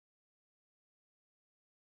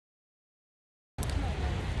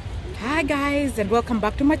Hi guys, and welcome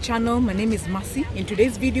back to my channel. My name is Mercy. In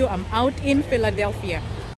today's video I'm out in Philadelphia.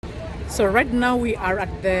 So right now we are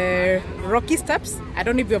at the Rocky Steps. I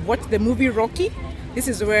don't know if you have watched the movie Rocky. This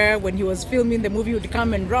is where when he was filming the movie, he would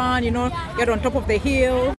come and run, you know, get on top of the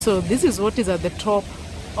hill. So this is what is at the top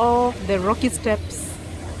of the Rocky Steps.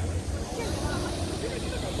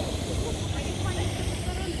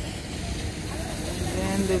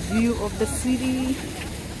 And the view of the city.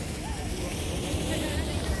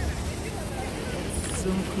 Let's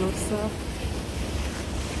zoom closer.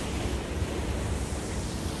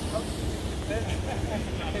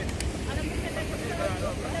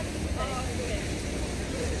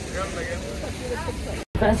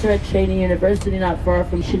 Professor at Cheney University, not far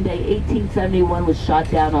from Shinday, 1871, was shot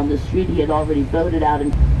down on the street. He had already voted out.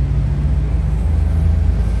 And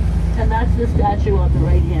that's the statue on the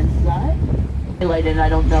right-hand side. And I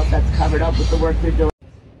don't know if that's covered up with the work they're doing.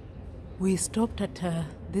 We stopped at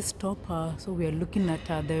this stop, so we are looking at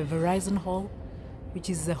the Verizon Hall, which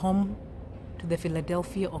is the home to the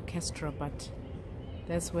Philadelphia Orchestra, but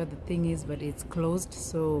that's where the thing is, but it's closed,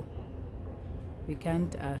 so we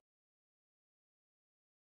can't.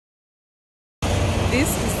 This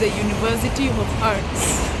is the University of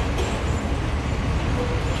Arts.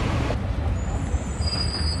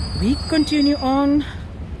 We continue on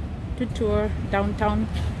to tour downtown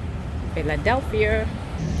Philadelphia.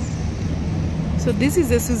 So this is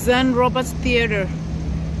the Suzanne Roberts Theater,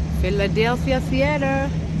 Philadelphia Theater.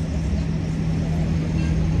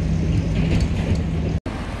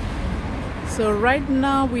 So right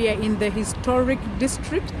now we are in the historic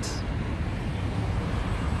district.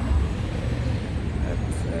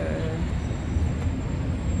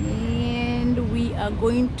 And we are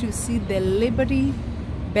going to see the Liberty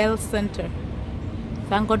Bell Center.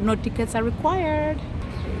 Thank God no tickets are required.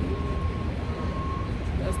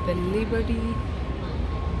 That's the Liberty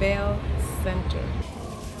Bell Center.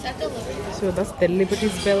 So that's the Liberty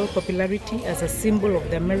Bell popularity as a symbol of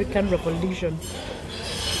the American Revolution.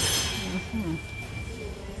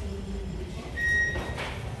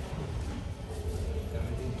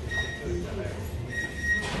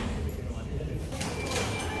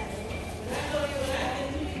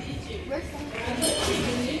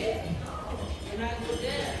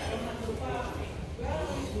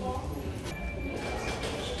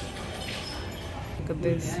 Look at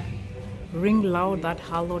this. Ring loud that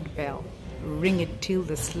hallowed bell. Ring it till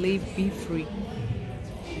the slave be free.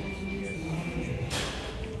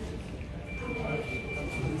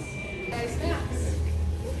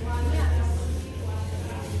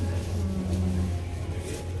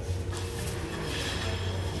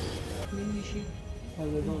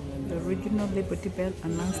 The original Liberty Bell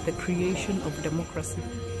announced the creation of democracy.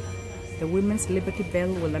 The Women's Liberty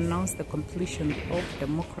Bell will announce the completion of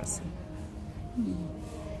democracy.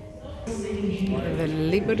 The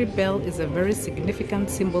Liberty Bell is a very significant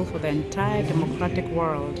symbol for the entire democratic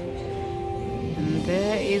world. And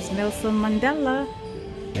there is Nelson Mandela.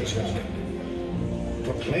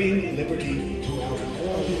 Proclaim liberty throughout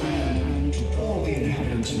all the land to all the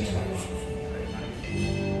inhabitants of earth.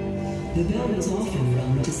 The bell was often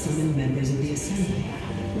rung to summon members of the Assembly,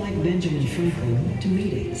 like Benjamin Franklin, to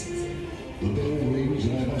meetings. The bell rings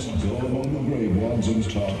and I must go among the brave ones and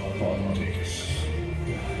talk politics.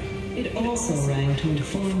 It also rang to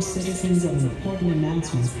inform citizens of important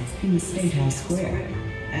announcements in the State House Square.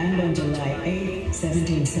 And on July 8,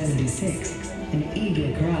 1776, an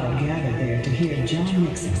eager crowd gathered there to hear John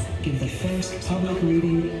Nixon give the first public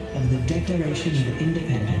reading of the Declaration of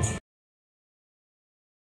Independence.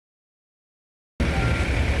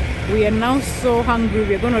 We are now so hungry.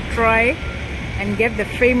 We're going to try and get the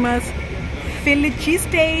famous Philly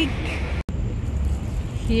cheesesteak.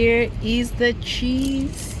 Here is the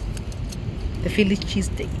cheese, the Philly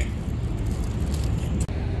cheesesteak.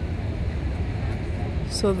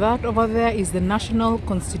 So that over there is the National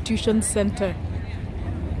Constitution Center.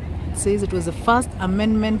 It says it was the First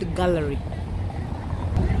Amendment Gallery.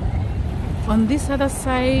 On this other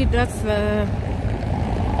side, that's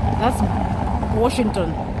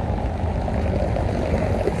Washington.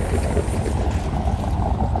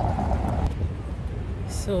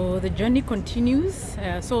 So the journey continues.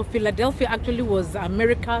 So Philadelphia actually was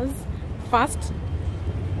America's first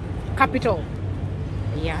capital.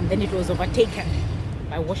 Yeah, and then it was overtaken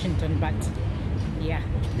by Washington. But yeah,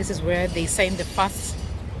 this is where they signed the first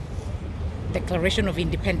Declaration of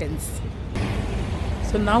Independence.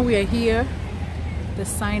 So now we are here, the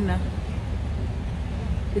signer.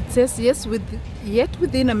 It says, yes, yet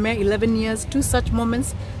within a mere 11 years, two such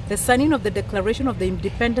moments, the signing of the Declaration of the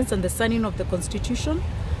Independence and the signing of the Constitution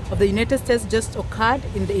of the United States just occurred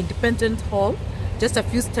in the Independence Hall, just a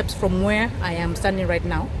few steps from where I am standing right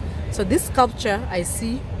now. So this sculpture I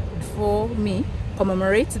see before me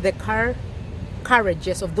commemorates the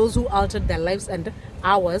courages of those who altered their lives and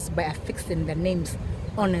ours by affixing their names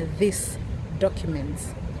on these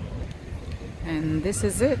documents. And this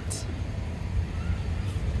is it.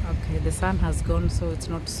 Okay, the sun has gone, so it's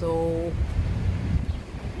not so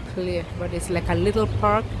clear, but it's like a little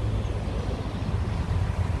park.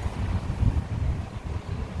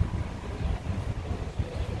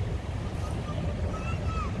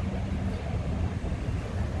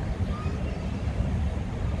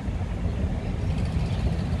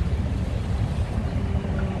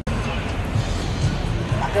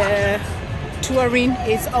 The touring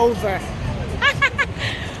is over.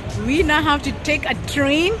 We now have to take a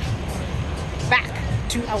train back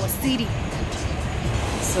to our city.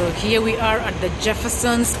 So here we are at the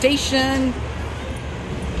Jefferson station,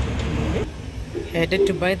 headed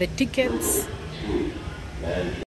to buy the tickets.